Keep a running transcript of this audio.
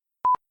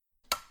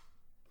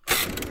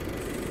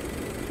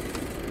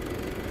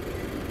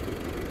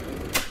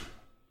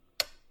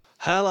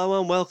Hello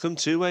and welcome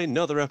to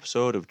another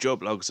episode of Joe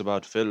Blogs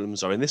About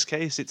Films, or in this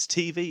case it's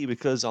TV,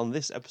 because on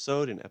this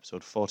episode, in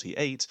episode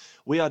 48,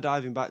 we are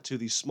diving back to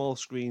the small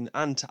screen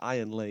and to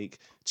Iron Lake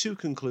to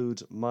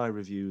conclude my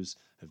reviews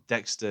of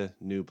Dexter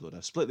New Blood.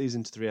 I've split these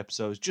into 3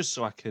 episodes just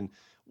so I can,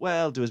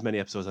 do as many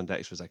episodes on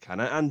Dexter as I can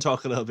and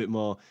talk a little bit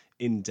more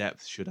in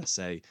depth, should I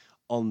say,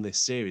 on this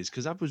series,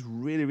 because I was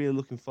really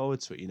looking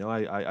forward to it.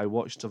 I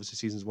watched obviously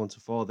seasons 1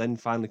 to 4, then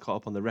finally caught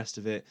up on the rest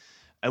of it,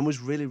 and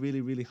was really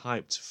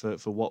hyped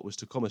for what was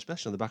to come,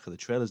 especially on the back of the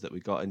trailers that we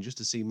got, and just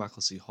to see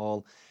Michael C.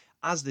 Hall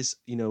as this,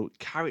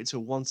 character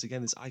once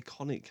again, this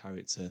iconic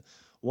character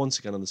once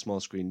again on the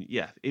small screen.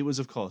 Yeah, it was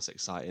of course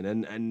exciting,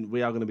 and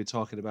we are going to be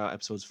talking about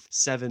episodes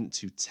 7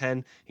 to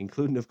 10,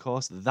 including of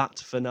course that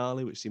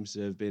finale, which seems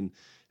to have been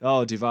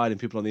dividing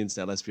people on the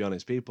internet. Let's be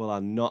honest, people are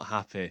not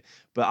happy,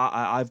 but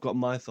I've got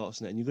my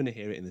thoughts on it, and you're going to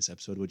hear it in this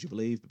episode, would you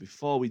believe? But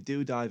before we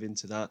do dive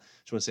into that, I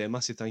just want to say a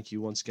massive thank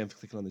you once again for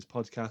clicking on this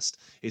podcast.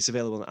 It's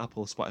available on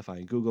Apple, Spotify,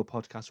 and Google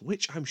Podcasts,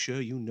 which I'm sure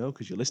you know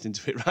because you're listening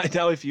to it right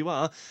now if you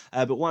are.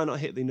 But why not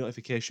hit the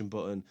notification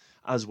button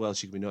as well,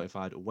 so you can be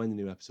notified when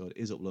the new episode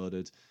is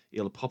uploaded.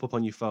 It'll pop up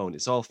on your phone.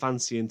 It's all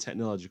fancy and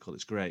technological.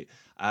 It's great.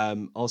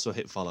 Also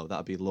hit follow.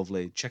 That'd be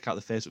lovely. Check out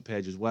the Facebook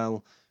page as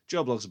well.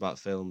 Joe Blogs About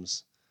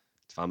Films.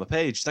 To find my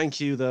page. Thank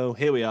you, though.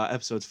 Here we are,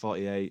 episode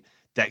 48.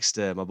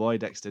 Dexter, my boy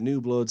Dexter,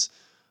 New Bloods.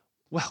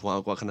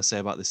 Well, what can I say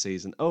about this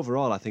season?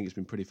 Overall, I think it's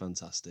been pretty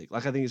fantastic. I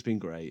think it's been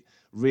great.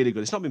 Really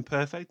good. It's not been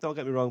perfect, don't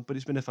get me wrong, but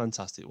it's been a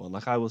fantastic one.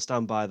 I will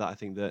stand by that. I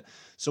think that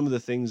some of the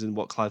things and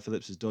what Clyde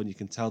Phillips has done, you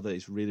can tell that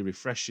it's really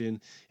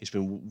refreshing. It's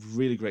been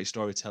really great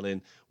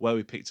storytelling. Where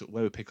we pick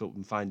up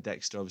and find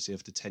Dexter, obviously,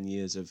 after 10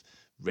 years of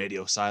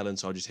radio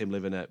silence, or just him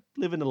living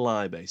a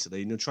lie,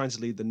 basically. Trying to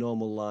lead the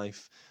normal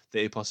life that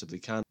he possibly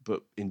can,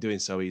 but in doing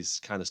so, he's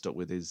kind of stuck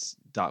with his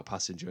dark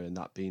passenger, and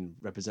that being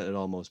represented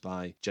almost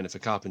by Jennifer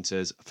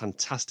Carpenter's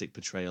fantastic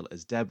portrayal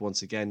as Deb.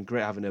 Once again,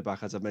 great having her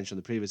back. As I've mentioned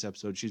in the previous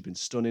episode, she's been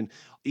stunning,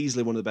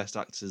 easily one of the best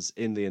actors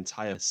in the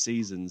entire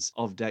seasons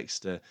of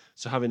Dexter.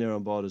 So having her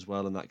on board as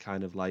well, and that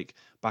kind of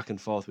back and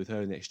forth with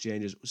her in the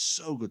exchanges was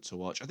so good to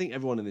watch. I think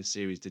everyone in this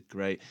series did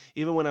great,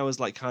 even when I was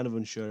kind of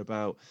unsure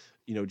about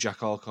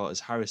Jack Alcott as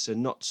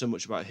Harrison, not so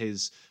much about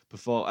his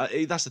performance.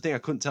 That's the thing, I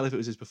couldn't tell if it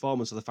was his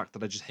performance or the fact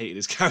that I just hated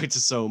his character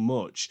so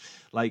much.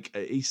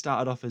 He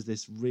started off as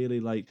this really,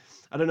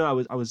 I don't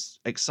know, I was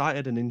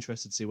excited and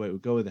interested to see where it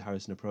would go with the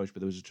Harrison approach,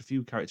 but there was just a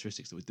few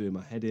characteristics that were doing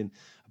my head in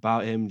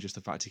about him, just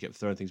the fact he kept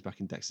throwing things back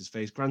in Dexter's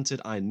face.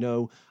 Granted, I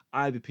know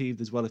I'd be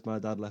peeved as well if my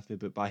dad left me,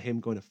 but by him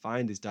going to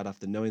find his dad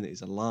after knowing that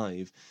he's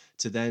alive,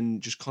 to then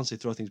just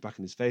constantly throw things back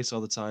in his face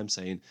all the time,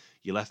 saying,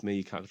 you left me,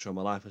 you can't control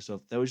my life and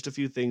stuff, there was just a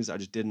few things that I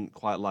just didn't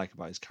quite like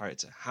about his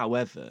character.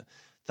 However,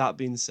 that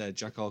being said,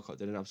 Jack Alcott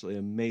did an absolutely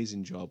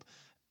amazing job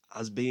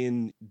as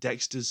being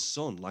Dexter's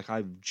son.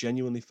 I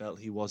genuinely felt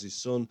he was his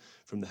son,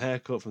 from the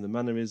haircut, from the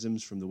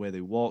mannerisms, from the way they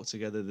walked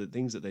together, the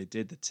things that they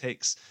did, the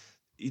tics.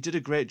 He did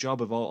a great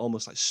job of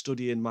almost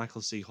studying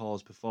Michael C.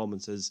 Hall's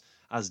performances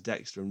as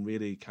Dexter and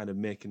really kind of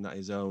making that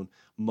his own,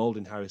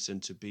 molding Harrison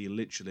to be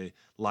literally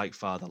like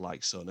father,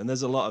 like son. And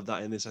there's a lot of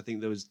that in this. I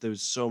think there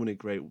was so many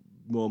great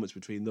moments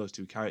between those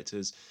two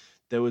characters.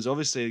 There was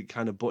obviously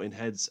kind of butting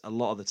heads a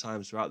lot of the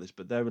times throughout this,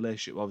 but their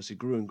relationship obviously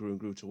grew and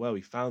grew to where we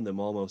found them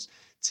almost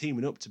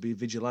teaming up to be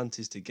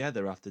vigilantes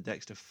together after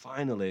Dexter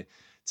finally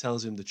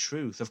tells him the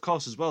truth. Of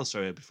course, as well,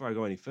 sorry, before I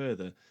go any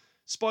further,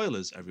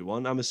 spoilers,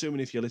 everyone. I'm assuming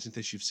if you're listening to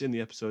this, you've seen the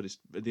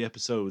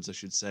episodes, I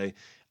should say,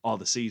 or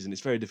the season.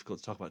 It's very difficult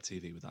to talk about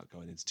TV without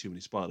going into too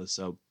many spoilers,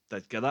 so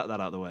get that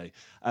out of the way.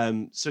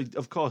 So,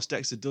 of course,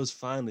 Dexter does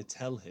finally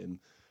tell him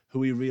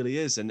who he really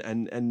is,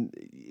 and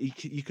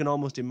you can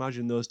almost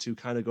imagine those two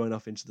kind of going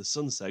off into the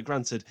sunset.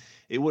 Granted,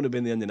 it wouldn't have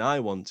been the ending I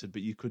wanted,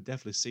 but you could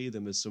definitely see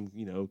them as some,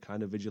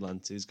 kind of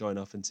vigilantes going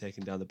off and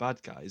taking down the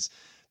bad guys.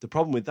 The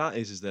problem with that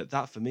is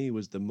that for me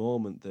was the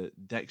moment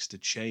that Dexter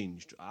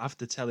changed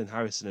after telling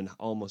Harrison and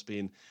almost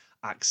being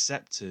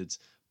accepted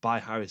by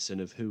Harrison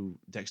of who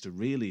Dexter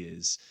really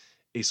is.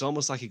 It's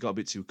almost like he got a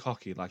bit too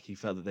cocky, like he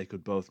felt that they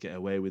could both get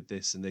away with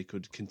this and they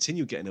could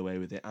continue getting away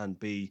with it and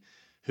be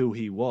who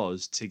he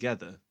was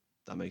together.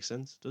 That makes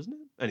sense, doesn't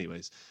it?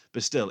 Anyways,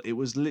 but still, it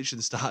was literally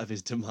the start of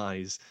his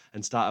demise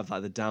and start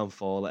of the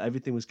downfall.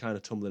 Everything was kind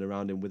of tumbling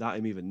around him without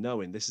him even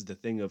knowing. This is the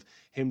thing of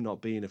him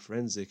not being a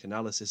forensic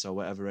analysis or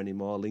whatever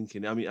anymore,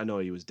 linking. I mean, I know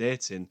he was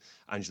dating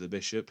Angela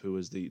Bishop, who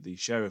was the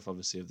sheriff,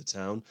 obviously, of the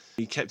town.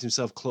 He kept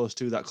himself close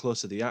to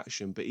the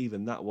action, but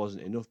even that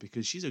wasn't enough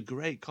because she's a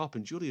great cop,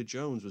 and Julia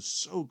Jones was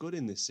so good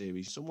in this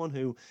series. Someone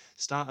who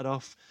started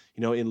off,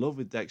 in love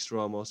with Dexter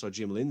almost, or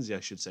Jim Lindsay, I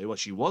should say. Well,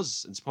 she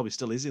was, and probably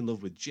still is in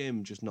love with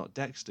Jim, just not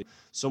Dexter.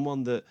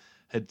 Someone that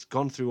had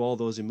gone through all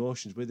those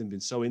emotions with him, been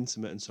so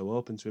intimate and so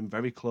open to him,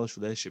 very close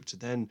relationship, to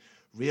then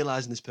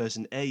realising this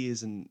person, A,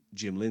 isn't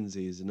Jim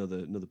Lindsay, is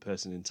another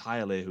person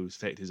entirely who's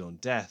faked his own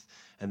death,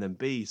 and then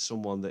B,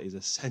 someone that is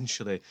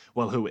essentially,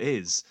 who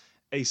is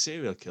a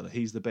serial killer.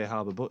 He's the Bay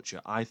Harbor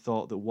Butcher. I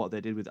thought that what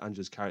they did with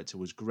Angela's character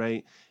was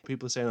great.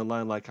 People are saying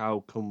online, like,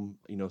 how come,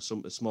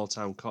 a small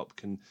town cop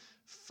can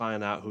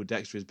find out who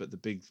Dexter is, but the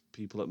big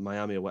people at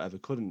Miami or whatever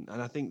couldn't.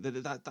 And I think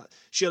that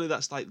surely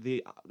that's like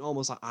the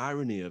almost like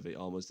irony of it,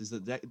 almost, is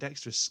that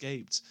Dexter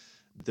escaped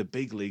the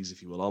big leagues,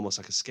 if you will, almost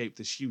like escaped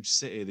this huge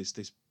city,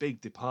 this big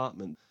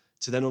department,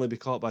 to then only be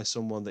caught by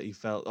someone that he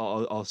felt,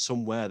 or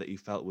somewhere that he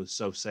felt was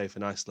so safe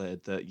and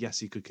isolated that, yes,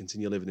 he could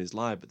continue living his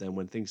life, but then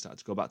when things started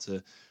to go back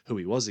to who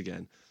he was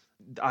again,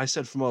 I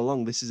said from all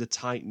along, this is a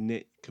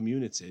tight-knit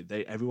community.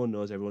 Everyone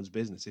knows everyone's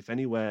business. If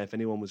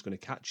anyone was going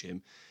to catch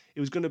him, it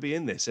was going to be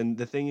in this. And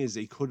the thing is,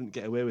 he couldn't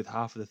get away with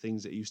half of the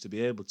things that he used to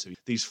be able to.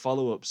 These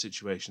follow-up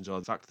situations, or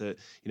the fact that,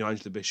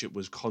 Angela Bishop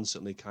was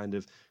constantly kind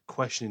of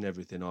questioning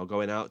everything, or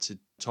going out to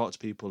talk to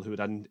people who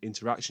had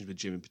interactions with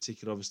Jim, in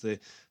particular, obviously,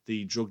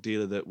 the drug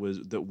dealer that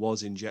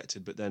was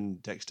injected, but then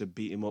Dexter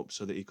beat him up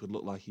so that he could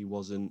look like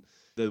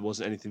there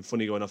wasn't anything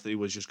funny going off, that he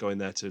was just going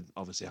there to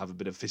obviously have a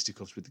bit of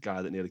fisticuffs with the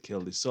guy that nearly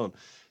killed his son.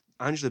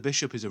 Angela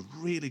Bishop is a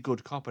really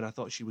good cop, and I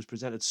thought she was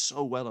presented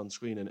so well on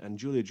screen, and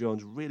Julia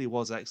Jones really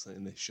was excellent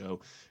in this show.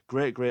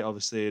 Great,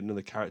 obviously,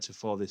 another character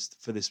for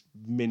this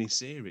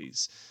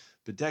mini-series.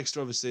 But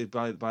Dexter, obviously,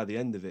 by the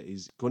end of it,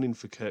 he's gunning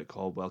for Kurt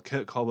Caldwell.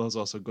 Kurt Caldwell's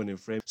also gunning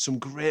for him. Some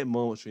great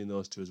moments between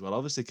those two as well.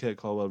 Obviously, Kurt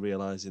Caldwell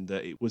realising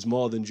that it was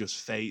more than just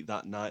fate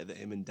that night that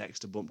him and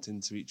Dexter bumped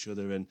into each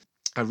other, and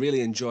I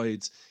really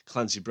enjoyed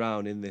Clancy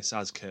Brown in this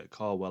as Kurt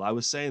Caldwell. I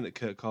was saying that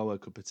Kurt Caldwell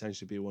could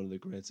potentially be one of the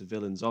greater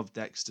villains of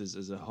Dexter's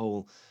as a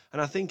whole,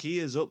 and I think he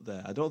is up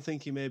there. I don't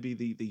think he may be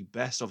the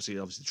best.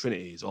 Obviously,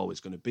 Trinity is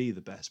always going to be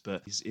the best,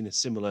 but he's in a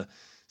similar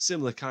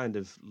kind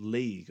of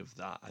league of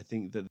that. I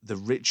think that the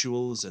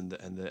rituals and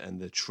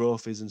the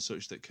trophies and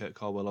such that Kurt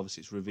Caldwell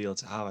obviously it's revealed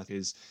to have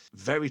is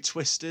very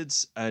twisted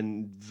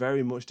and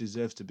very much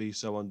deserves to be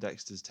so on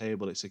Dexter's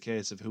table. It's a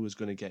case of who was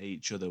going to get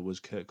each other. Was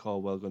Kurt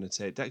Caldwell going to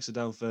take Dexter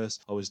down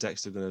first, or was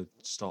Dexter going to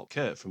stop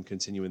Kurt from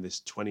continuing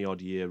this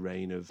 20-odd year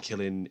reign of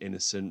killing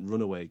innocent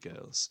runaway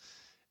girls?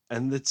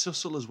 And the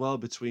tussle as well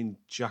between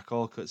Jack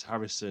Allcott's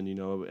Harrison,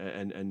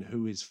 and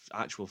who his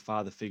actual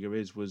father figure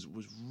is, was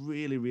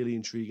really, really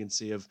intriguing to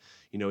see. Of,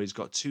 he's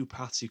got two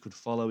paths he could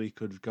follow. He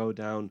could go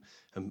down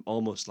and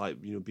almost like,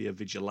 be a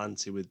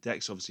vigilante with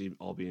Dex, obviously,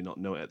 albeit not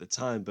know it at the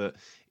time. But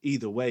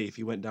either way, if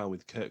he went down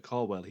with Kurt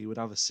Caldwell, he would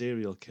have a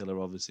serial killer,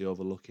 obviously,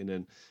 overlooking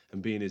and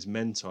being his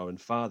mentor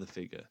and father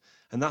figure.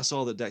 And that's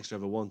all that Dexter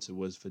ever wanted,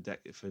 was for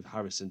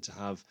Harrison to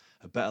have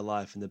a better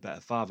life and a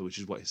better father, which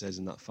is what he says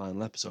in that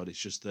final episode. It's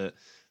just that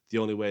the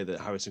only way that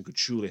Harrison could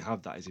truly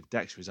have that is if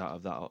Dexter is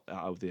out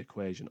of the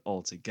equation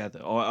altogether,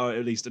 or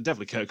at least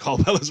definitely Kurt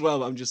Caldwell as well.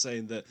 But I'm just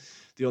saying that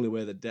the only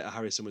way that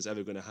Harrison was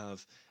ever going to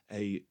have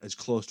as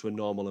close to a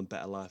normal and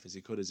better life as he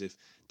could, as if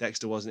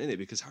Dexter wasn't in it,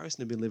 because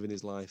Harrison had been living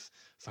his life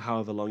for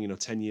however long,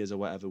 10 years or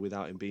whatever,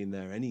 without him being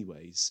there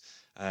anyways.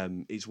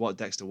 It's what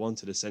Dexter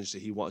wanted.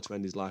 Essentially, he wanted to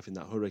end his life in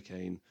that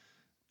hurricane.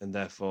 And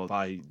therefore,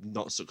 by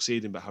not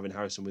succeeding but having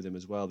Harrison with him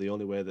as well, the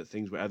only way that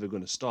things were ever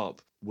going to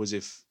stop was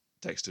if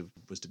Dexter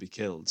was to be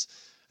killed.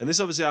 And this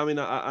obviously,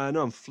 I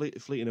know I'm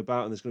fleeting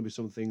about, and there's going to be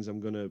some things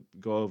I'm going to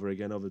go over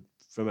again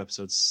from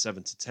episodes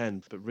 7 to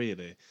 10, but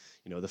really,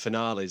 the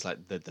finale is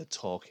like the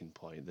talking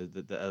point.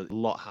 A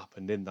lot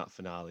happened in that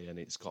finale, and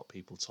it's got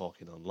people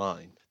talking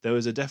online. There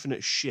was a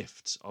definite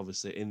shift,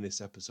 obviously, in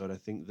this episode. I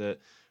think that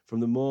from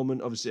the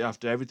moment, obviously,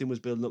 after everything was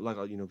building up, like,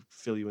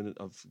 fill you in,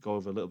 I'll go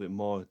over a little bit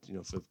more,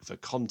 for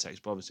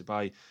context, but obviously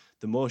by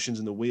the motions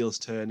and the wheels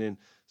turning,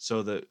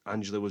 so that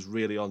Angela was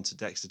really on to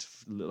Dexter,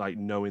 like,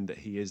 knowing that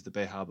he is the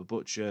Bay Harbor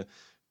Butcher,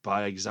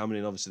 by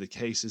examining, obviously, the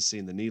cases,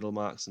 seeing the needle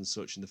marks and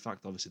such, and the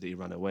fact, obviously, that he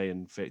ran away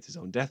and faked his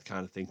own death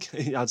kind of thing,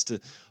 it adds to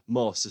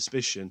more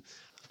suspicion.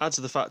 Add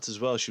to the fact as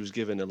well, she was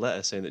given a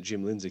letter saying that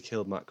Jim Lindsay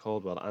killed Matt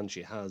Caldwell, and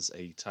she has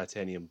a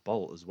titanium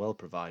bolt as well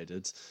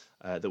provided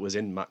that was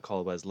in Matt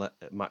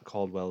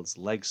Caldwell's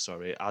legs,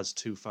 as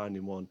to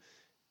finding one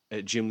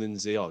at Jim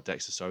Lindsay, or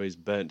Dexter's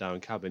burnt down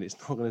cabin. It's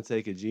not going to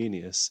take a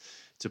genius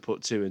to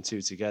put two and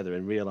two together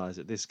and realise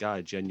that this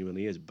guy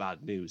genuinely is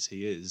bad news.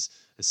 He is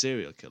a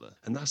serial killer.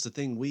 And that's the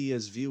thing, we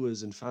as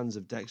viewers and fans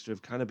of Dexter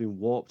have kind of been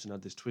warped and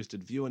had this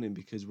twisted view on him,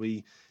 because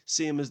we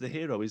see him as the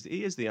hero.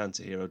 He is the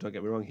anti-hero, don't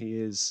get me wrong. He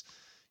is,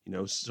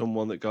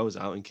 someone that goes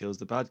out and kills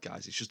the bad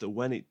guys. It's just that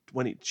when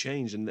it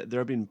changed, and there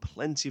have been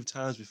plenty of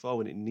times before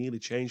when it nearly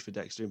changed for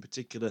Dexter, in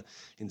particular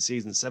in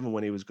season 7,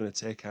 when he was going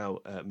to take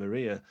out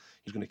Maria.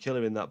 He was going to kill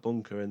her in that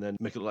bunker and then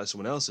make it look like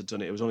someone else had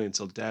done it. It was only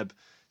until Deb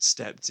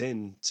stepped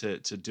in to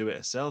do it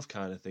herself,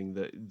 kind of thing,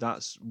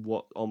 that's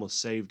what almost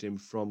saved him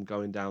from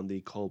going down the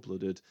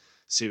cold-blooded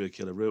serial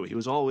killer route. He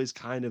was always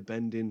kind of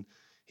bending.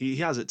 He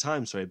has at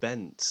times,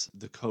 bent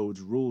the code's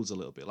rules a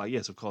little bit. Like,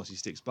 yes, of course, he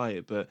sticks by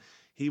it, but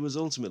he was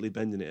ultimately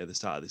bending it at the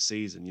start of the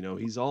season.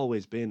 He's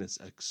always been a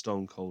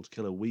stone-cold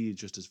killer. We,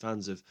 just as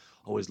fans, have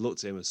always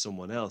looked at him as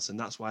someone else, and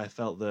that's why I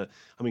felt that,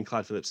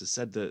 Clyde Phillips has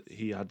said that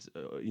he had,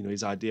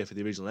 his idea for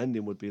the original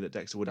ending would be that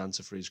Dexter would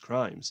answer for his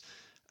crimes.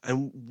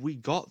 And we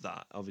got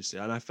that, obviously,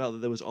 and I felt that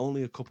there was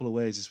only a couple of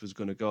ways this was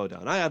going to go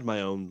down. I had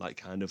my own, like,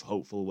 kind of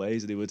hopeful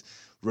ways that he would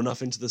run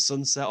off into the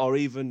sunset, or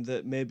even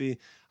that maybe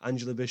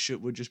Angela Bishop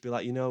would just be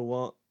like, you know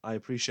what, I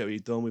appreciate what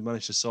you've done. We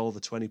managed to solve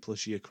the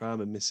 20-plus year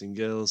crime of missing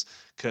girls.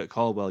 Kurt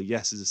Caldwell,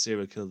 yes, is a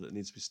serial killer that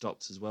needs to be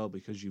stopped as well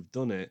because you've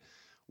done it.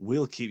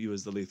 We'll keep you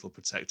as the lethal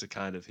protector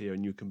kind of here,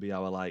 and you can be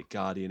our, like,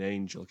 guardian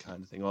angel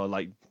kind of thing, or,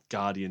 like,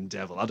 guardian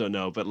devil. I don't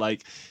know, but,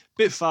 like,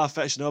 bit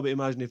far-fetched, no, but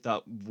imagine if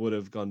that would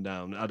have gone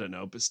down. I don't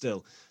know, but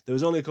still, there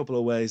was only a couple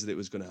of ways that it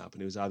was going to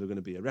happen. He was either going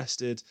to be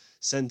arrested,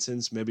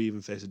 sentenced, maybe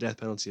even face a death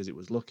penalty as it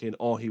was looking,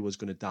 or he was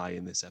going to die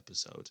in this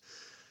episode.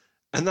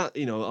 And that,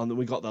 you know,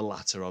 we got the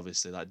latter,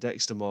 obviously. Like,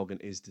 Dexter Morgan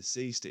is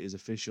deceased. It is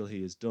official.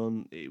 He is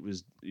done. It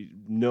was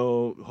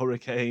no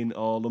hurricane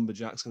or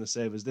lumberjack's going to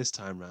save us this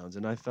time round.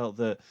 And I felt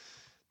that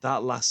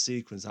last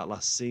sequence, that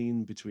last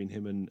scene between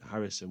him and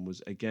Harrison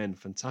was, again,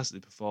 fantastically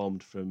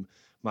performed from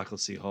Michael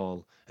C.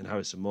 Hall and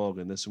Harrison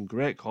Morgan. There's some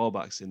great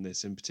callbacks in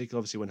this, in particular,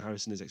 obviously, when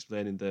Harrison is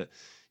explaining that,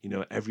 you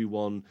know,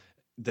 everyone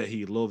that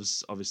he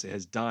loves, obviously,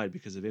 has died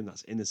because of him.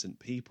 That's innocent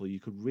people. You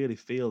could really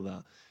feel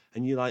that.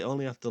 And you, like,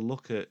 only have to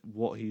look at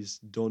what he's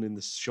done in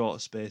the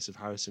short space of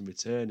Harrison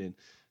returning.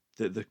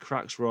 The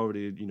cracks were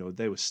already, you know,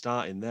 they were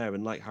starting there.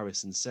 And like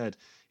Harrison said,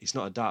 he's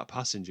not a dark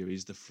passenger.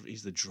 He's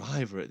the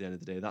driver at the end of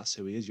the day. That's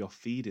who he is. You're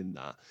feeding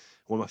that.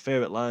 One of my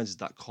favourite lines is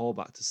that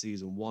callback to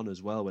season 1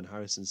 as well, when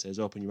Harrison says,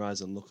 "Open your eyes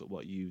and look at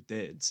what you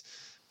did."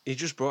 He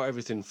just brought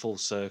everything full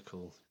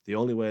circle. The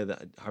only way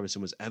that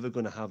Harrison was ever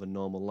going to have a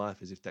normal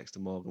life is if Dexter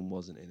Morgan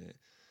wasn't in it.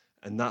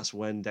 And that's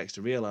when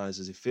Dexter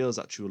realises he feels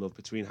that true love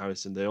between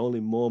Harrison. The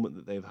only moment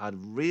that they've had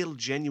real,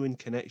 genuine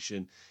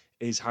connection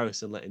is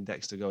Harrison letting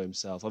Dexter go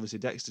himself. Obviously,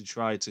 Dexter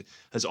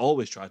has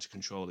always tried to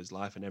control his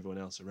life and everyone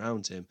else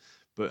around him,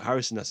 but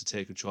Harrison has to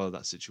take control of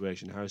that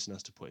situation. Harrison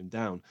has to put him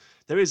down.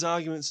 There is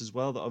arguments as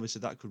well that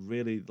obviously that could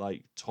really,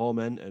 like,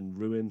 torment and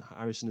ruin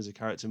Harrison as a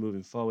character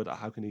moving forward.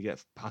 How can he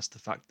get past the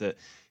fact that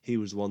he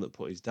was the one that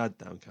put his dad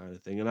down, kind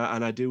of thing? And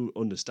I do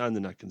understand,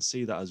 and I can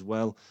see that as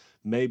well.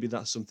 Maybe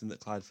that's something that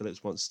Clyde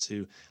Phillips wants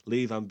to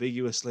leave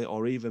ambiguously,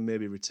 or even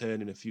maybe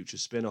return in a future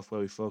spin-off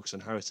where we focus on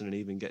Harrison and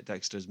even get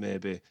Dexter as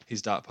maybe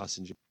his dark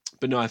passenger.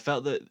 But no, I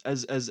felt that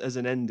as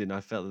an ending,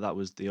 I felt that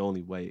was the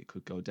only way it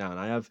could go down.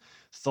 I have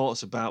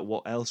thoughts about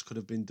what else could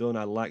have been done.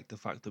 I liked the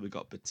fact that we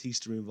got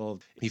Batista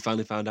involved. He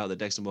finally found out that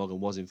Dexter Morgan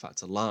was in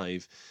fact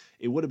alive.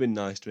 It would have been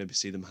nice to maybe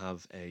see them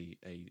have a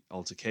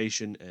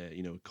altercation,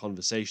 you know,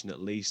 conversation at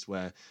least,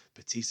 where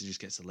Batista just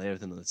gets to lay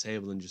everything on the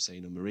table and just say,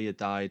 you know, Maria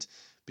died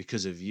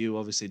because of you.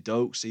 Obviously,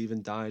 Dokes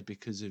even died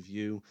because of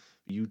you.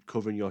 You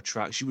covering your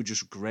tracks. You were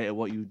just great at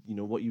what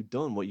what you'd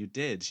done, what you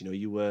did. You know,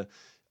 you were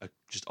a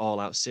just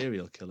all-out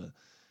serial killer.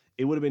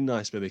 It would have been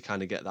nice maybe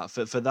kind of get that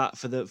for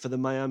the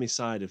Miami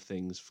side of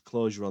things,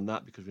 closure on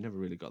that, because we never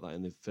really got that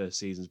in the first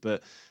seasons.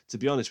 But to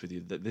be honest with you,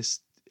 that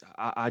this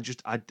I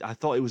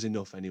thought it was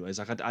enough anyways.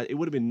 Like, it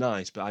would have been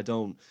nice, but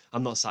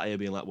I'm not sat here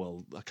being like,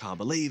 well, I can't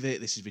believe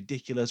it, this is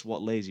ridiculous,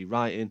 what lazy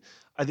writing.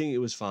 I think it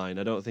was fine.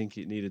 I don't think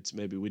it needed to,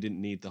 maybe we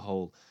didn't need the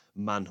whole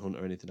manhunt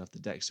or anything after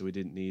Dexter. We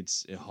didn't need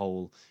a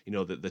whole, you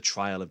know, the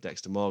trial of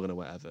Dexter Morgan or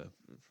whatever.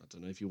 I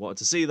don't know if you wanted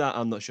to see that,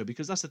 I'm not sure,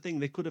 because that's the thing,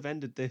 they could have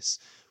ended this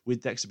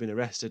with Dexter being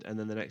arrested, and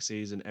then the next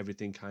season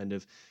everything kind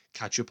of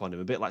catch up on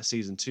him, a bit like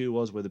season 2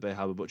 was with the Bay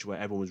Harbor Butcher, where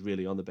everyone was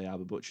really on the Bay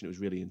Harbor Butcher and it was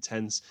really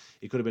intense.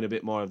 It could have been a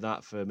bit more of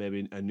that for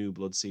maybe a New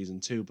Blood season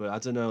 2, but I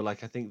don't know,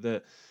 like, I think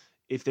that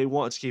if they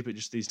wanted to keep it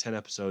just these 10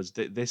 episodes,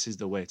 this is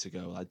the way to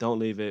go. Like, don't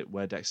leave it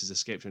where Dexter's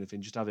escaped or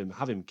anything, just have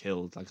him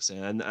killed, like I say.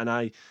 And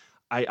I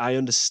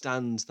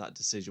understand that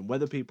decision.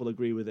 Whether people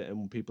agree with it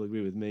and people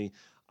agree with me,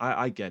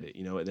 I get it.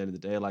 You know, at the end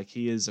of the day, like,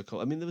 he is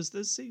I mean,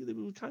 we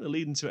were kind of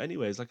leading to it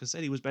anyways. Like I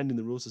said, he was bending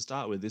the rules to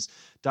start with. This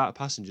dark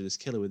passenger, this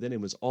killer within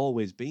him, has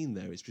always been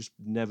there. It's just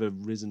never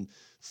risen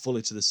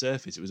fully to the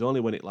surface. It was only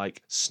when it,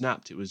 like,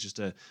 snapped. It was just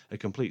a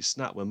complete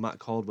snap when Matt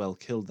Caldwell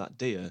killed that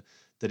deer,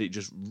 that it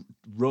just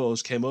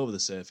came over the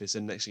surface,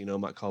 and next thing you know,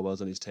 Matt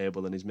Caldwell's on his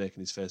table and he's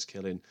making his first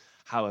kill in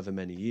however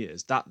many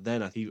years. That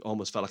then, he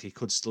almost felt like he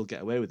could still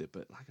get away with it.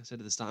 But like I said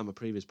at the start of my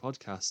previous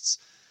podcasts,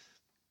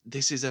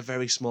 this is a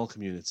very small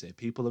community.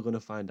 People are going to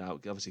find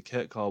out. Obviously,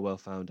 Kurt Caldwell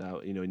found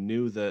out. You know, he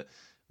knew that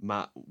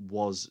Matt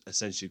was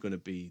essentially going to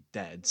be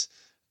dead,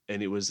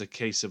 and it was a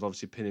case of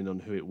obviously pinning on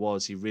who it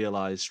was. He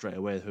realised straight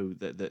away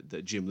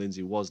that Jim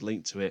Lindsay was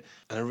linked to it.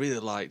 And I really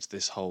liked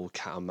this whole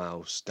cat and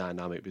mouse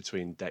dynamic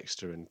between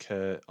Dexter and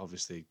Kurt.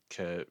 Obviously,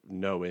 Kurt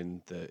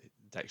knowing that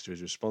Dexter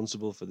is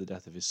responsible for the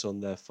death of his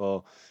son,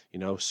 therefore, you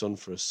know, son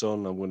for a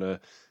son, I'm going to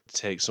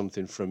take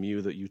something from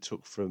you that you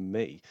took from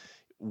me.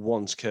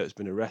 Once Kurt's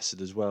been arrested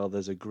as well,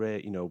 there's a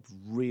great, you know,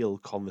 real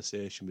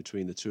conversation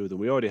between the two of them.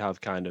 We already have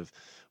kind of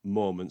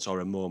moments, or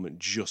a moment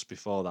just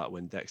before that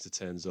when Dexter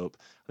turns up.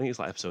 I think it's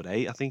like episode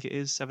 8, I think it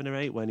is, 7 or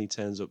 8, when he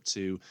turns up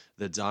to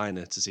the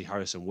diner to see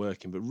Harrison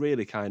working, but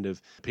really kind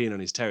of peeing on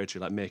his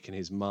territory, like making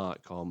his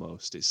mark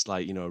almost. It's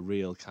like, a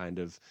real kind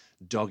of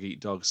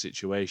dog-eat-dog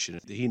situation.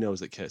 He knows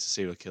that Kurt's a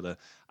serial killer,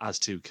 as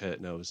too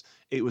Kurt knows.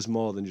 It was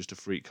more than just a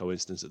freak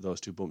coincidence that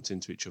those two bumped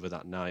into each other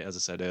that night. As I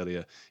said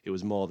earlier, it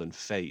was more than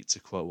fate, to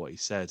quote what he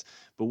said.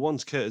 But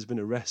once Kurt has been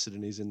arrested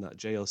and he's in that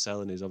jail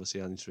cell and he's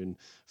obviously answering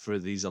for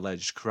these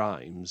alleged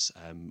crimes,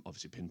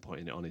 obviously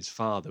pinpointing it on his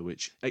father,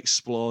 which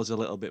explores a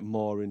little bit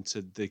more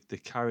into the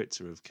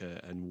character of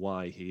Kurt and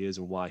why he is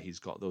and why he's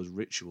got those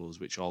rituals,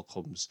 which all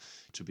comes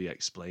to be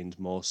explained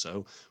more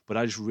so. But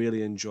I just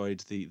really enjoyed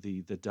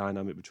the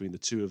dynamic between the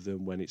two of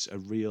them when it's a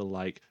real,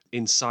 like,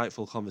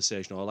 insightful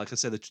conversation, or like I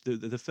said,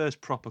 the first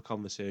proper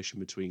conversation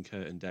between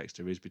Kurt and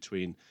Dexter is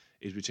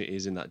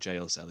in that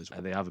jail cell,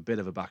 and they have a bit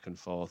of a back and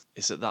forth.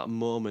 It's at that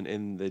moment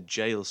in the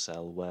jail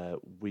cell where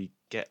we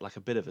get like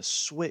a bit of a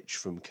switch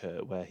from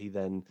Kurt, where he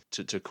then,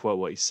 to quote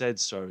what he said,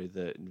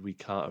 that we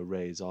can't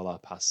erase all our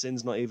past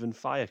sins, not even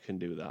fire can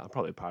do that. I'm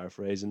probably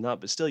paraphrasing that,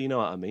 but still, you know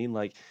what I mean?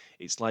 Like,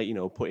 it's like,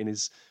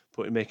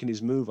 making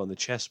his move on the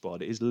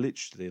chessboard. It is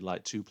literally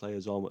like two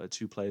players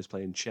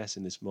playing chess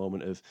in this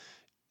moment of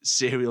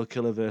serial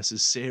killer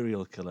versus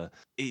serial killer.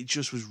 It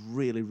just was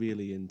really,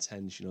 really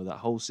intense. That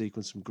whole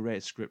sequence, some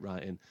great script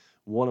writing.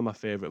 One of my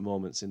favourite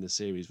moments in the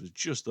series was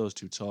just those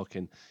two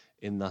talking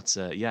in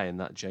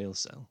that jail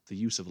cell. The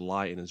use of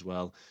lighting as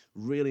well,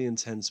 really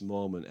intense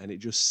moment, and it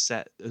just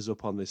set us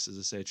up on this, as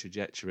I say,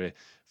 trajectory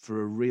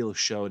for a real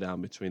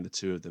showdown between the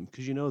two of them.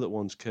 Because that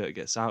once Kurt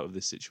gets out of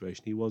this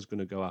situation, he was going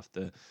to go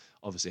after,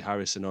 obviously,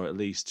 Harrison, or at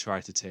least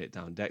try to take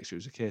down Dexter. It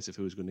was a case of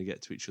who was going to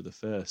get to each other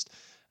first.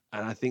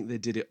 And I think they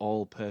did it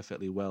all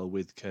perfectly well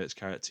with Kurt's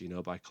character,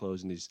 by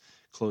closing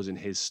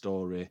his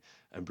story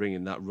and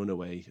bringing that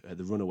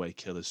the runaway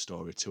killer's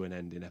story to an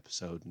end in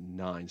episode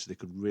 9, so they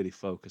could really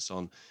focus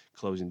on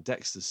closing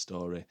Dexter's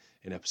story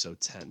in episode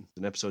 10.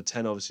 And episode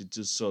 10 obviously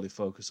does solely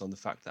focus on the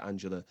fact that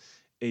Angela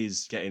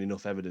is getting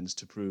enough evidence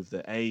to prove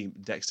that A,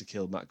 Dexter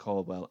killed Matt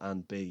Caldwell,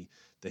 and B,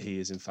 that he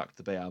is in fact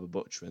the Bay Harbor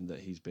Butcher and that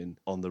he's been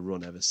on the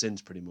run ever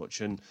since, pretty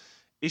much. And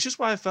it's just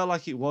why I felt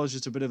like it was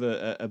just a bit of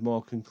a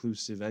more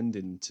conclusive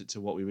ending to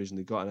what we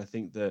originally got. And I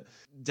think that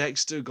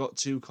Dexter got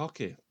too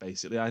cocky,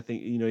 basically. I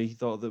think, he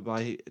thought that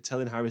by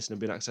telling Harrison and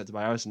being accepted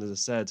by Harrison, as I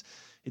said,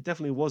 it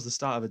definitely was the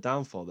start of a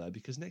downfall there,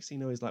 because next thing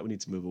you know, he's like, we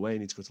need to move away, we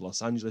need to go to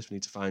Los Angeles, we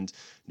need to find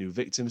new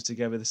victims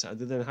together.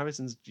 Then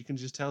Harrison's, you can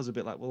just tell, is a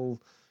bit like,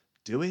 well,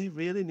 do we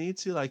really need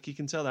to? Like, you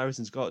can tell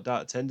Harrison's got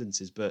dark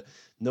tendencies, but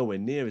nowhere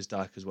near as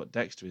dark as what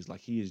Dexter is.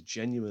 Like, he is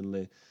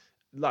genuinely...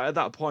 Like, at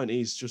that point,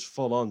 he's just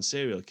full-on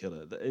serial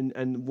killer.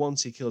 And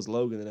once he kills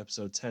Logan in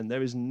episode 10,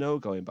 there is no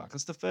going back.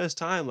 That's the first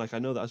time, like, I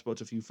know that I spoke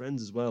to a few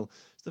friends as well.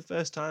 It's the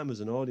first time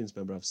as an audience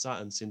member I've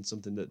sat and seen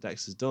something that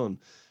Dexter's done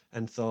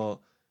and thought,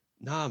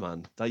 nah,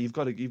 man, that you've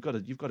got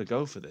to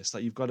go for this.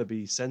 Like, you've got to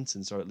be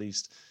sentenced, or at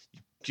least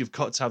you've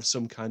got to have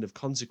some kind of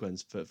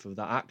consequence for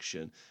that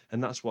action.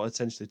 And that's what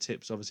essentially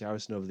tips, obviously,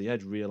 Harrison over the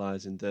edge,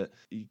 realizing that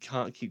you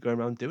can't keep going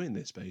around doing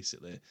this,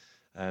 basically.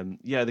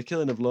 The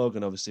killing of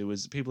Logan, obviously,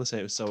 was, people are saying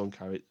it was so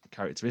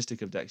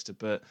uncharacteristic of Dexter,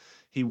 but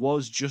he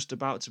was just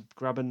about to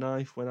grab a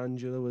knife when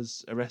Angela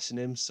was arresting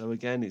him. So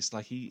again, it's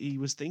like he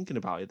was thinking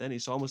about it then.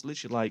 It's almost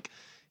literally like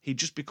he'd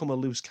just become a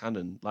loose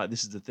cannon. Like,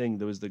 this is the thing.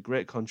 There was the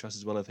great contrast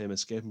as well of him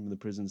escaping from the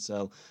prison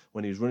cell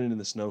when he was running in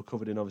the snow,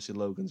 covered in, obviously,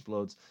 Logan's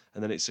blood.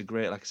 And then it's a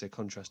great, like I say,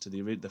 contrast to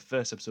the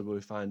first episode where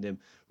we find him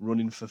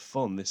running for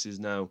fun. This is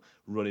now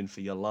running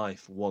for your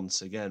life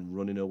once again,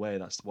 running away.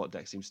 That's what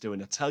Dex seems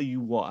doing. I tell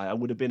you what, I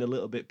would have been a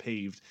little bit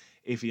peeved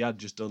if he had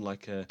just done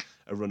like a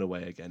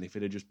runaway again. If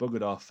it had just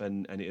buggered off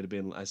and it had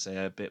been, I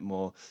say, a bit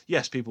more...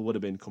 Yes, people would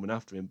have been coming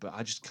after him, but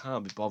I just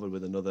can't be bothered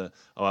with another,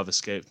 I've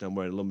escaped and I'm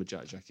wearing a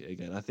lumberjack jacket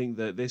again. I think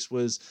that this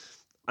was...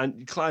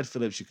 And Clyde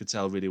Phillips, you could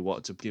tell really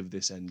what to give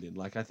this ending.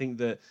 Like, I think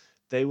that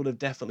they would have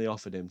definitely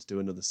offered him to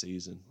do another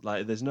season.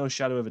 Like, there's no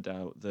shadow of a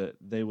doubt that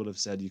they would have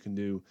said, you can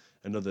do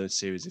another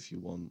series if you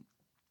want.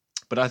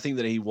 But I think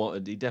that he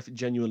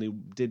genuinely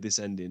did this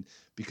ending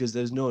because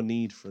there's no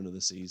need for another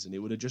season. It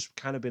would have just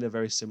kind of been a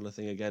very similar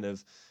thing again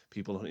of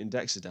people hunting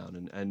Dexter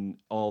down. And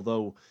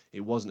although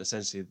it wasn't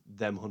essentially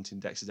them hunting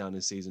Dexter down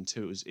in season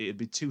 2, it'd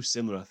be too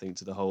similar, I think,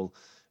 to the whole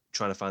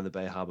trying to find the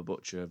Bay Harbor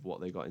Butcher of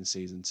what they got in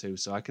season 2.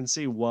 So I can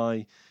see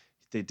why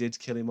they did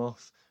kill him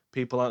off.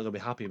 People aren't going to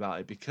be happy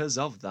about it because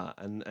of that.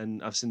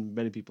 And I've seen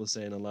many people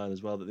saying online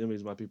as well that the only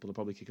reason why people are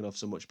probably kicking off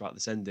so much about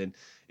this ending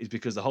is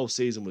because the whole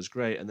season was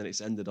great and then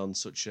it's ended on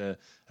such a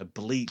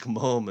bleak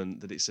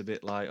moment that it's a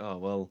bit like, oh,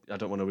 well, I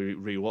don't want to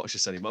re-watch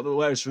this anymore. But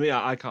whereas for me,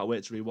 I can't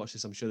wait to re-watch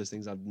this. I'm sure there's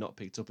things I've not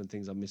picked up and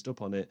things I've missed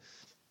up on it.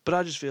 But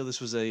I just feel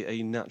this was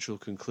a natural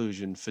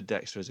conclusion for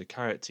Dexter as a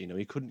character. You know,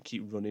 he couldn't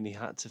keep running. He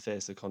had to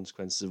face the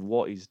consequences of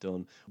what he's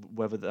done,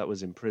 whether that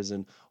was in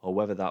prison or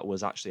whether that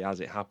was actually as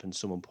it happened,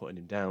 someone putting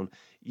him down.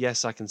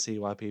 Yes, I can see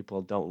why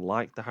people don't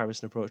like the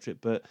Harrison approach to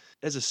it, but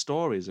as a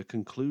story, as a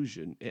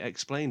conclusion, it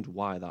explained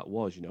why that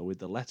was, you know, with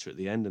the letter at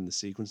the end and the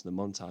sequence and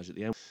the montage at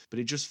the end. But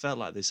it just felt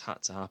like this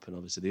had to happen,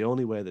 obviously. The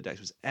only way that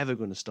Dexter was ever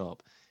going to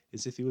stop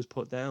is if he was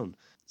put down.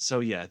 So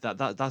yeah,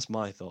 that's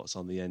my thoughts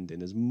on the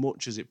ending. As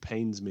much as it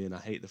pains me and I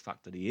hate the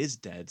fact that he is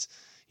dead,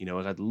 you know,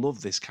 I'd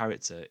love this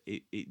character.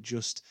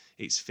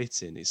 It's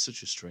fitting. It's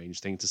such a strange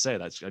thing to say.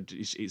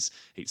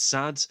 It's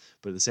sad,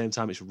 but at the same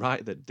time, it's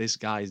right that this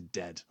guy's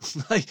dead.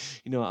 Like,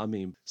 you know what I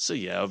mean? So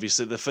yeah,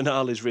 obviously the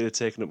finale is really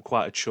taking up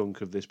quite a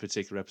chunk of this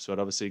particular episode.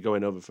 Obviously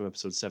going over from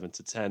episode 7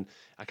 to 10,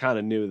 I kind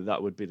of knew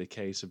that would be the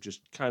case of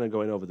just kind of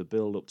going over the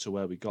build up to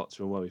where we got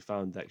to and where we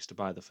found Dexter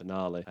by the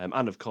finale.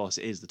 And of course,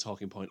 it is the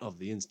talking point of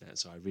the internet.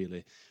 So I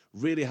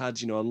really had,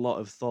 you know, a lot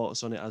of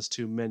thoughts on it, as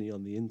too many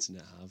on the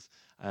internet have.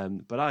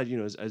 But I, you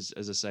know, as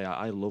I say,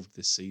 I loved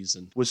this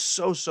season. It was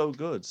so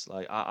good.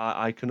 Like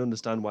I can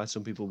understand why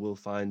some people will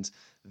find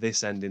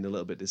this ending a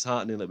little bit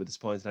disheartening, a little bit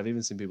disappointing. I've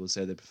even seen people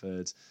say they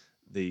preferred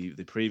the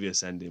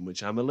previous ending,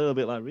 which I'm a little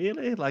bit like,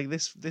 really? Like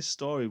this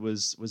story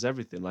was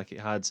everything. Like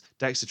it had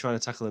Dexter trying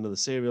to tackle another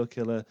serial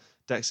killer,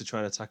 Dexter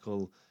trying to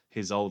tackle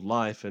his old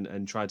life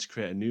and tried to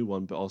create a new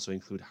one, but also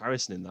include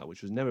Harrison in that,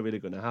 which was never really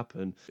going to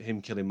happen.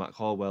 Him killing Mac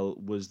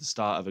Hallwell was the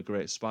start of a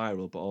great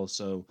spiral, but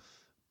also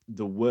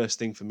the worst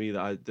thing for me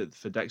that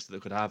for Dexter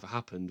that could have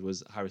happened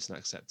was Harrison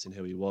accepting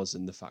who he was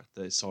and the fact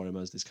that it saw him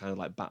as this kind of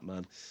like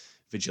Batman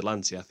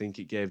vigilante. I think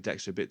it gave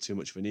Dexter a bit too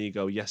much of an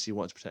ego. Yes, he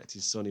wanted to protect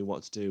his son. He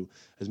wanted to do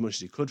as much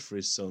as he could for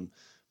his son.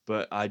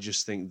 But I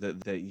just think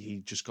that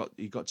he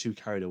got too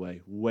carried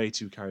away, way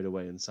too carried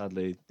away, and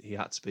sadly he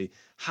had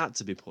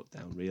to be put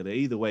down. Really,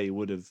 either way, he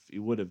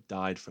would have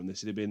died from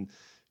this. He'd have been,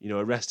 you know,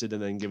 arrested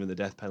and then given the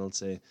death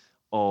penalty,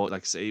 or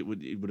like I say, it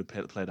would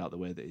have played out the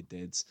way that it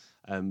did.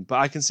 But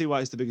I can see why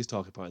it's the biggest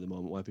talking point at the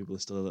moment. Why people are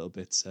still a little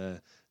bit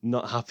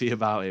not happy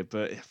about it.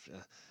 But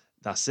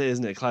that's it,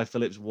 isn't it? Clive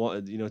Phillips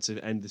wanted, you know,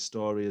 to end the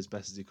story as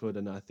best as he could,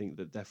 and I think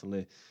that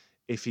definitely,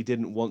 if he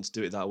didn't want to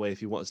do it that way,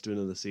 if he wanted to do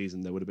another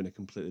season, there would have been a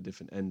completely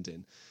different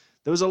ending.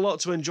 There was a lot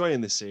to enjoy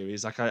in this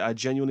series. Like I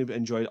genuinely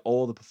enjoyed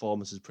all the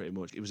performances pretty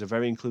much. It was a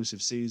very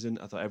inclusive season.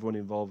 I thought everyone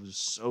involved was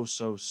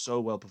so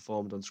well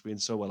performed on screen,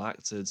 so well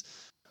acted.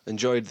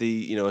 Enjoyed the,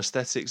 you know,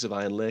 aesthetics of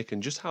Iron Lake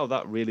and just how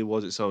that really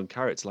was its own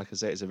character. Like I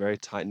say, it's a very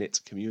tight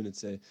knit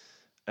community,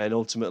 and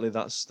ultimately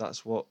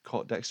that's what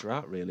caught Dexter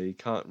out. Really, he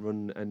can't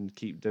run and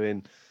keep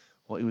doing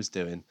what he was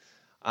doing.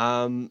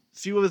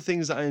 Few other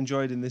things that I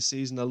enjoyed in this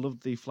season. I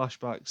loved the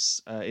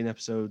flashbacks in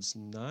episodes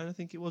 9, I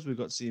think it was. We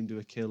got to see him do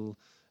a kill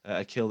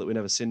that we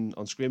never seen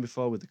on screen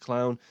before with the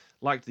clown.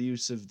 Liked the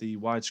use of the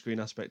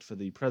widescreen aspect for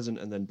the present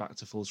and then back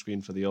to full screen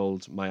for the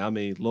old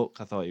Miami look.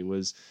 I thought it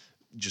was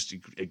just,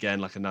 again,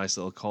 like a nice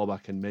little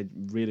callback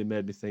and really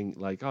made me think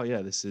like, oh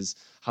yeah, this is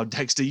how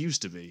Dexter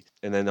used to be.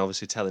 And then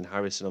obviously telling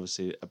Harrison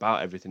obviously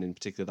about everything, in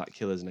particular that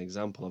kill as an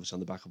example, obviously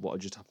on the back of what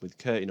had just happened with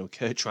Kurt, you know,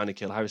 Kurt trying to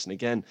kill Harrison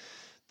again.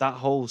 That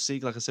whole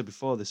sequence, like I said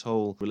before, this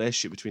whole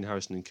relationship between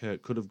Harrison and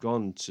Kurt could have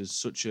gone to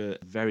such a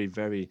very,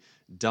 very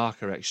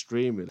darker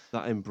extreme. Really.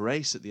 That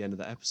embrace at the end of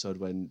that episode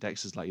when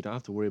Dexter's like, you don't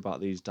have to worry about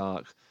these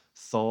dark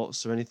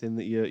thoughts or anything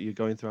that you're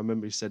going through. I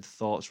remember he said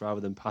thoughts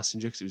rather than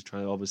passenger because he was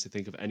trying to obviously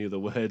think of any other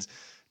word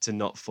to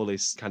not fully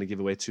kind of give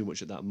away too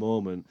much at that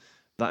moment.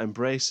 That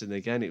embrace, and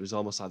again, it was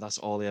almost like that's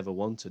all he ever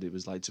wanted. It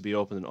was like to be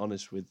open and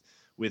honest with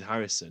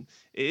Harrison.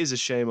 It is a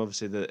shame,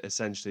 obviously, that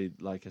essentially,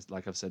 like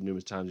I've said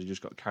numerous times, he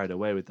just got carried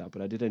away with that.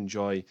 But I did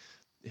enjoy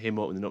him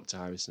opening up to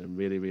Harrison and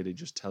really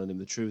just telling him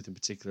the truth, in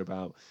particular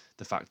about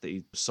the fact that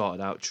he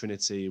sorted out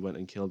Trinity, went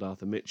and killed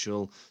Arthur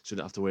Mitchell, so you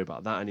don't have to worry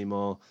about that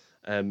anymore.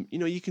 You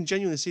know, you can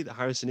genuinely see that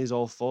Harrison is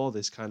all for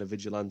this kind of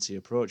vigilante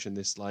approach and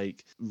this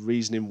like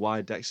reasoning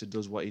why Dexter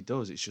does what he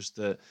does. It's just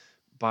that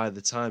by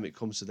the time it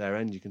comes to their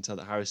end, you can tell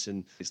that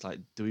Harrison, it's like,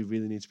 do we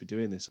really need to be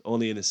doing this?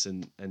 Only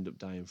innocent end up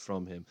dying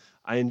from him.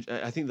 I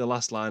think the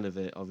last line of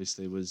it,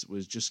 obviously, was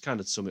just kind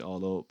of to sum it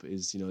all up,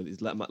 is, you know,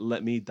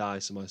 let me die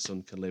so my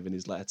son can live, in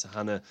his letter to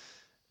Hannah.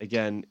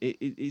 Again,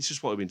 it's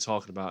just what we've been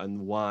talking about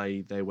and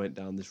why they went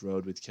down this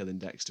road with killing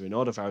Dexter. In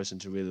order for Harrison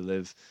to really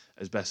live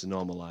as best a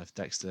normal life,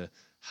 Dexter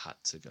had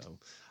to go.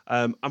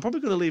 I'm probably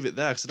going to leave it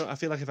there because I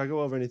feel like if I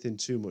go over anything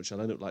too much,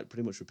 I'll end up like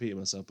pretty much repeating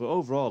myself. But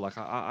overall, like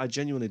I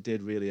genuinely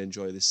did really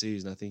enjoy this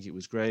season. I think it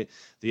was great.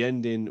 The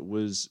ending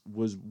was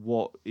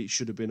what it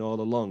should have been all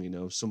along. You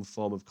know, some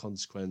form of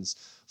consequence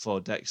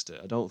for Dexter.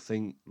 I don't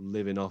think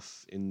living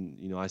off in,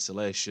 you know,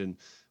 isolation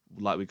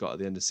like we got at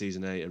the end of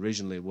season 8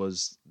 originally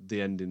was the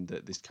ending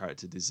that this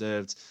character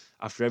deserved.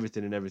 After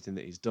everything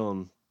that he's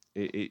done,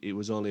 it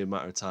was only a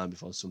matter of time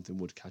before something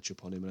would catch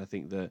up on him. And I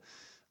think that,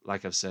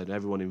 like I've said,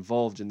 everyone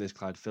involved in this,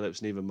 Clyde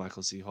Phillips and even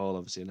Michael C. Hall,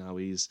 obviously, and how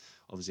he's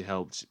obviously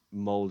helped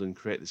mould and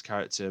create this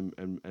character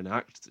and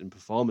act and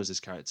perform as this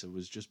character,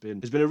 has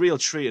been a real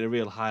treat and a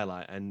real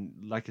highlight. And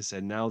like I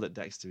said, now that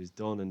Dexter is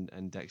done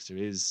and Dexter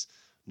is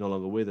no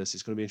longer with us.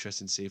 It's going to be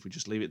interesting to see if we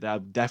just leave it there.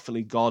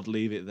 Definitely, God,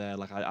 leave it there.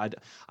 Like I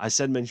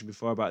mentioned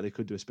before about they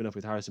could do a spin-off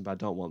with Harrison, but I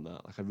don't want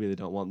that. Like I really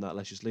don't want that.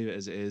 Let's just leave it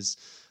as it is.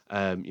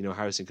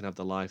 Harrison can have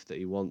the life that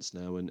he wants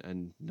now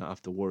and not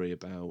have to worry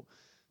about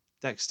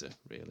Dexter,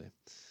 really.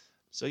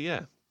 So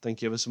yeah,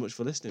 thank you ever so much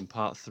for listening.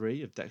 Part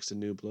 3 of Dexter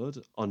New Blood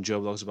on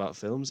Joe Blogs About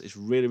Films. It's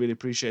really, really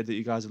appreciated that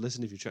you guys have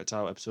listened. If you checked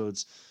out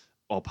episodes,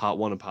 or part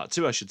 1 and part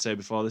 2, I should say,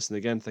 before listening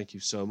again, thank you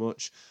so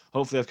much.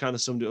 Hopefully I've kind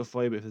of summed it up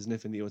for you, but if there's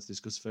anything that you want to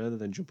discuss further,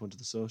 then jump onto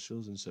the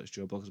socials and search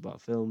Joe Blogs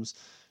About Films.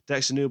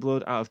 Dexter New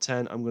Blood, out of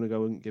 10, I'm going to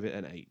go and give it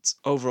an 8.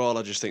 Overall,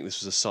 I just think this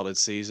was a solid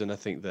season. I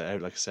think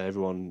that, like I say,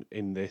 everyone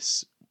in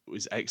this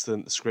was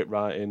excellent. The script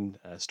writing,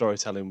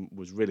 storytelling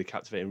was really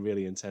captivating,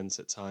 really intense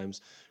at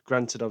times.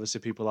 Granted,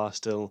 obviously, people are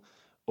still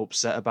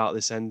upset about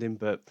this ending,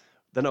 but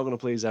they're not going to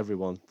please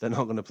everyone.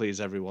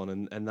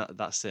 And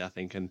that's it, I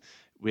think. And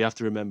we have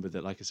to remember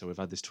that, like I said, we've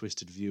had this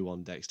twisted view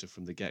on Dexter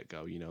from the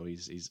get-go. He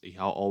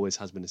always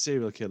has been a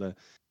serial killer.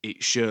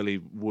 It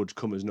surely would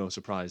come as no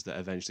surprise that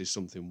eventually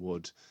something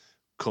would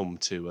come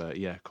to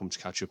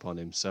catch up on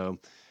him. So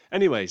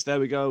anyways, there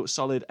we go.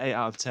 Solid 8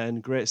 out of 10.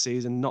 Great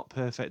season. Not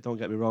perfect, don't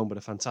get me wrong, but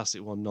a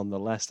fantastic one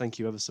nonetheless. Thank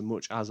you ever so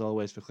much, as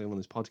always, for clicking on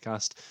this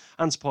podcast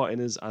and supporting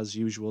us as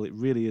usual. It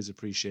really is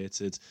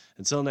appreciated.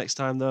 Until next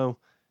time, though,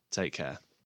 take care.